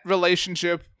 that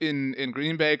relationship in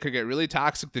Green Bay could get really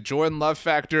toxic. The Jordan Love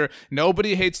factor.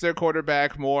 Nobody hates their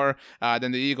quarterback more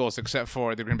than the Eagles, except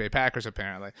for the Green Bay Packers,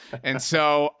 apparently. And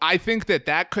so I think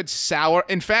that could sour.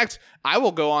 In fact, I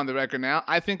will go on the record now.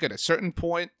 I think at a certain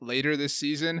point later this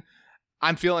season,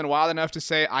 I'm feeling wild enough to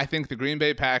say I think the Green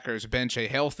Bay Packers bench a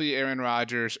healthy Aaron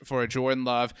Rodgers for a Jordan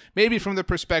Love, maybe from the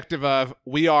perspective of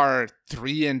we are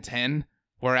 3-10.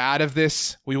 We're out of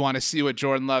this. We want to see what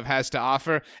Jordan Love has to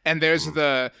offer. And there's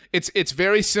it's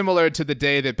very similar to the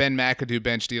day that Ben McAdoo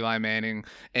benched Eli Manning,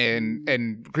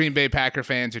 and Green Bay Packer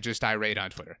fans are just irate on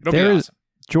Twitter. It'll be awesome.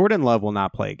 Jordan Love will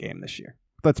not play a game this year.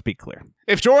 Let's be clear.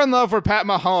 If Jordan Love were Pat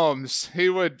Mahomes, he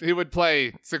would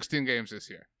play 16 games this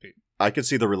year, Pete. I could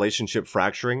see the relationship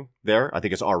fracturing there. I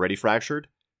think it's already fractured.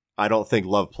 I don't think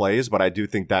Love plays, but I do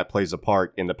think that plays a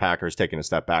part in the Packers taking a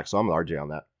step back. So I'm with RJ on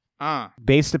that.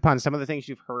 Based upon some of the things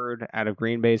you've heard out of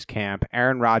Green Bay's camp,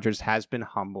 Aaron Rodgers has been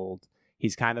humbled.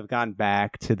 He's kind of gone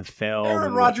back to the film.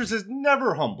 Aaron Rodgers is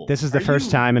never humbled. This is the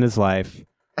first time in his life.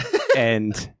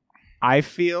 And I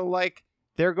feel like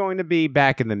they're going to be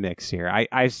back in the mix here.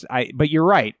 But you're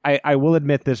right. I will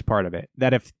admit this part of it,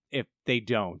 that if they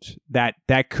don't,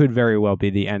 that could very well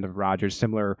be the end of Rodgers,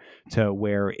 similar to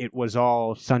where it was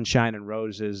all sunshine and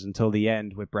roses until the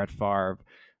end with Brett Favre.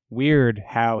 Weird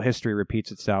how history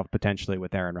repeats itself potentially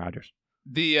with Aaron Rodgers.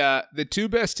 The 2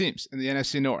 best teams in the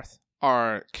NFC North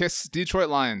are Kiss Detroit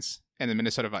Lions and the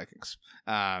Minnesota Vikings.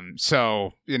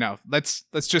 So let's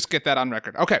just get that on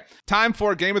record. Okay, time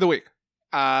for Game of the Week.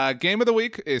 Game of the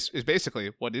Week is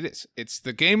basically what it is. It's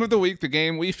the game of the week, the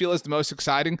game we feel is the most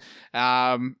exciting.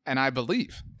 And I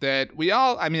believe that we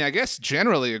all, I guess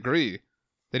generally agree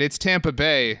that it's Tampa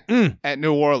Bay at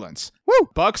New Orleans. Woo!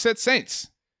 Bucks at Saints.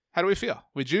 How do we feel?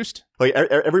 We juiced? Like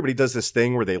everybody does this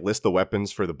thing where they list the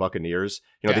weapons for the Buccaneers.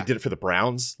 They did it for the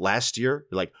Browns last year.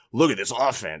 They're like, look at this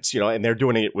offense, and they're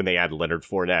doing it when they add Leonard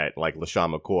Fournette, like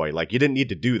LaShawn McCoy. Like, you didn't need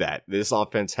to do that. This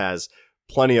offense has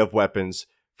plenty of weapons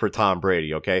for Tom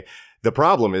Brady, okay? The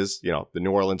problem is, the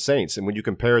New Orleans Saints. And when you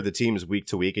compare the teams week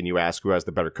to week and you ask who has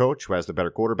the better coach, who has the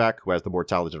better quarterback, who has the more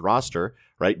talented roster,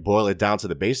 right? Boil it down to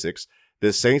the basics.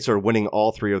 The Saints are winning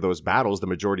all three of those battles the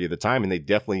majority of the time, and they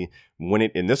definitely win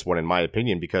it in this one, in my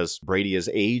opinion, because Brady is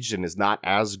aged and is not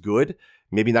as good.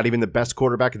 Maybe not even the best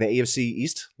quarterback in the AFC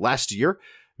East last year.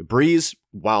 Breeze,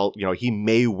 while he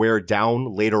may wear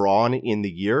down later on in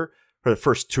the year, for the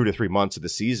first 2 to 3 months of the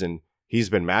season, he's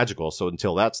been magical. So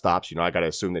until that stops, I got to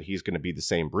assume that he's going to be the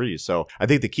same Breeze. So I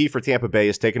think the key for Tampa Bay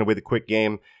is taking away the quick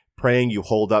game, praying you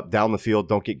hold up down the field,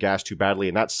 don't get gashed too badly.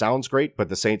 And that sounds great, but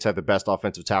the Saints have the best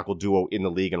offensive tackle duo in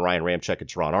the league in Ryan Ramczyk and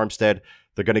Teron Armstead.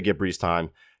 They're going to give Breeze time.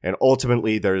 And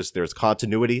ultimately, there's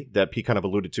continuity that Pete kind of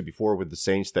alluded to before with the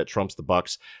Saints that trumps the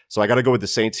Bucs. So I got to go with the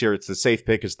Saints here. It's the safe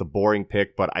pick. It's the boring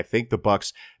pick, but I think the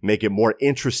Bucs make it more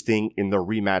interesting in the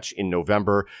rematch in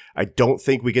November. I don't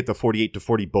think we get the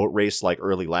 48-40 boat race like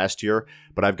early last year,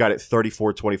 but I've got it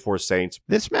 34-24 Saints.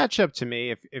 This matchup to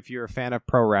me, if you're a fan of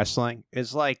pro wrestling,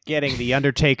 is like getting The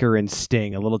Undertaker and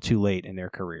Sting a little too late in their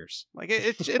careers. Like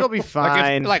it'll be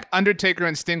fine. like Undertaker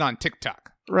and Sting on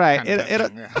TikTok. Right.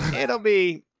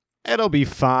 It'll be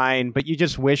fine, but you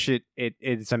just wish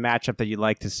it's a matchup that you'd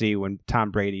like to see when Tom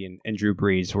Brady and Drew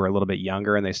Brees were a little bit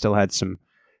younger and they still had some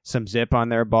zip on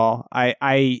their ball.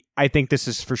 I think this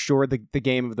is for sure the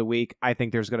game of the week. I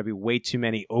think there's going to be way too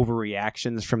many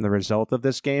overreactions from the result of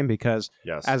this game because,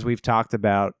 as we've talked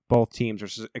about, both teams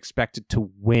are expected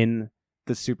to win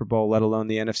the Super Bowl, let alone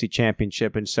the NFC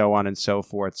Championship, and so on and so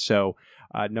forth. So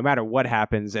no matter what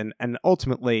happens, and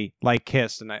ultimately, like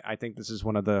Kiss, and I think this is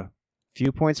one of the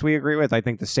few points we agree with, I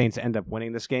think the Saints end up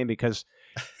winning this game because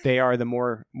they are the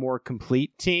more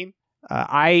complete team.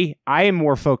 I am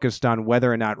more focused on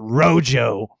whether or not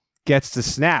Rojo gets the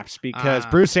snaps because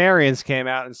Bruce Arians came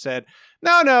out and said,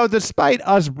 no, despite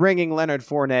us bringing Leonard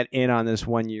Fournette in on this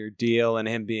 1-year deal and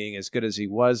him being as good as he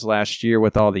was last year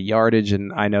with all the yardage,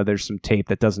 and I know there's some tape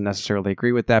that doesn't necessarily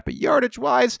agree with that, but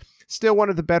yardage-wise, still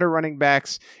one of the better running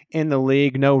backs in the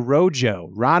league. No Rojo.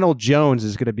 Ronald Jones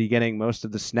is going to be getting most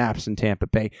of the snaps in Tampa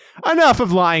Bay. Enough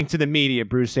of lying to the media,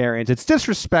 Bruce Arians. It's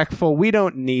disrespectful. We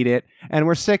don't need it, and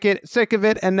we're sick of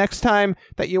it, and next time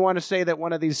that you want to say that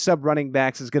one of these sub-running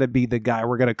backs is going to be the guy,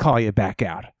 we're going to call you back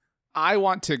out. I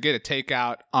want to get a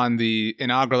takeout on the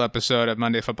inaugural episode of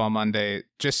Monday Football Monday,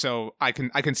 just so I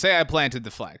can say I planted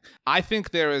the flag. I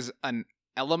think there is an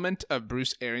element of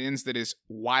Bruce Arians that is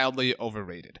wildly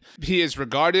overrated. He is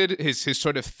regarded, his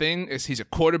sort of thing is he's a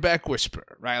quarterback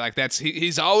whisperer, right? Like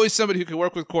he's always somebody who can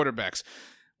work with quarterbacks.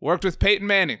 Worked with Peyton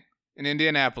Manning in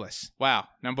Indianapolis. Wow,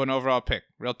 number 1 overall pick.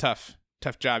 Real tough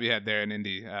job you had there in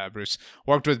Indy, Bruce.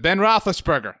 Worked with Ben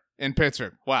Roethlisberger in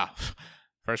Pittsburgh. Wow.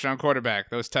 First-round quarterback.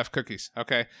 Those tough cookies.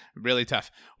 Okay, really tough.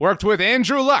 Worked with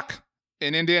Andrew Luck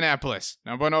in Indianapolis.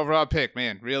 Number 1 overall pick.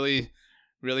 Man,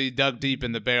 really dug deep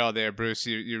in the barrel there, Bruce.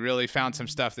 You really found some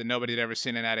stuff that nobody had ever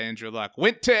seen in that Andrew Luck.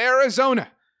 Went to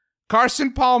Arizona.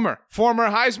 Carson Palmer,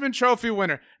 former Heisman Trophy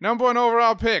winner, number 1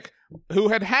 overall pick, who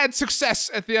had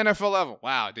success at the NFL level.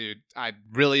 Wow, dude. I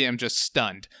really am just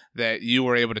stunned that you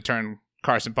were able to turn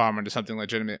Carson Palmer into something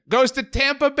legitimate. Goes to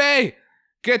Tampa Bay.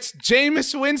 Gets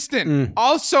Jameis Winston,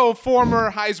 also former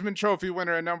Heisman Trophy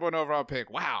winner and number 1 overall pick.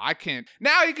 Wow, I can't.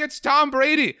 Now he gets Tom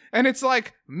Brady, and it's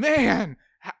like, man,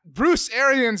 Bruce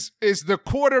Arians is the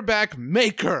quarterback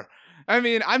maker. I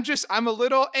mean, I'm a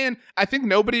little, and I think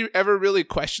nobody ever really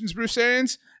questions Bruce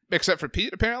Arians, except for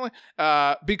Pete, apparently,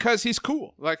 because he's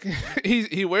cool. Like,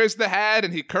 he wears the hat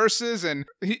and he curses, and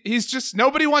he's just,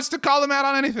 nobody wants to call him out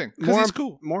on anything because he's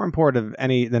cool. More important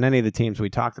than any of the teams we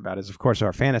talked about is, of course,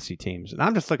 our fantasy teams. And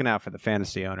I'm just looking out for the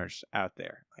fantasy owners out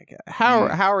there. Like, how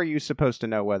are you supposed to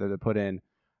know whether to put in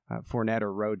Fournette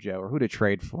or Rojo, or who to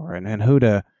trade for, and who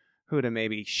to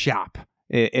maybe shop?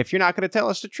 If you're not going to tell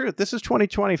us the truth, this is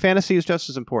 2020. Fantasy is just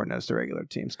as important as the regular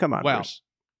teams. Come on, Bruce.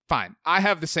 Fine. I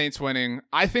have the Saints winning.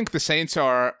 I think the Saints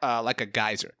are like a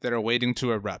geyser that are waiting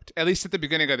to erupt, at least at the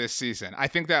beginning of this season. I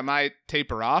think that might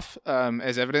taper off,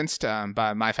 as evidenced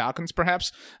by my Falcons,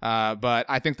 perhaps. But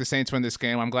I think the Saints win this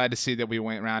game. I'm glad to see that we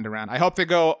went round and round. I hope they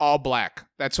go all black.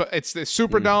 That's what it's the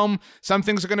Superdome. Some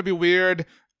things are going to be weird.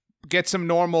 Get some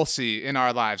normalcy in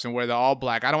our lives and wear the all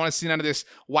black. I don't want to see none of this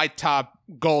white top,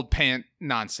 gold pant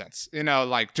nonsense.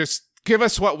 Like just give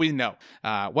us what we know.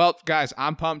 Well, guys,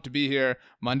 I'm pumped to be here.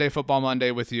 Monday Football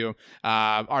Monday with you.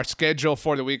 Our schedule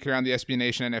for the week here on the SB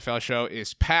Nation NFL show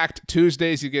is packed.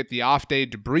 Tuesdays, you get the off day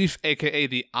debrief, aka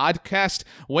the Oddcast.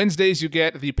 Wednesdays, you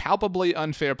get the Palpably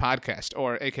Unfair Podcast,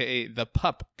 or aka the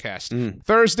Pupcast.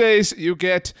 Thursdays, you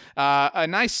get a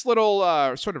nice little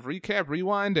sort of recap,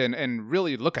 rewind, and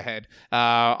really look ahead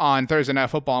on Thursday Night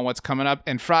Football and what's coming up.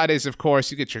 And Fridays, of course,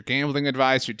 you get your gambling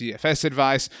advice, your DFS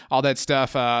advice, all that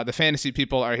stuff. The fantasy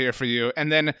people are here for you.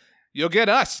 And then you'll get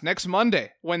us next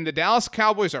Monday when the Dallas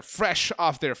Cowboys are fresh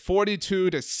off their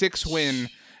 42-6 win,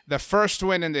 the first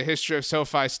win in the history of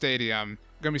SoFi Stadium.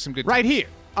 Gonna be some good right times. here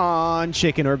on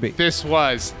Chicken or Beef. This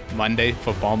was Monday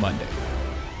Football Monday.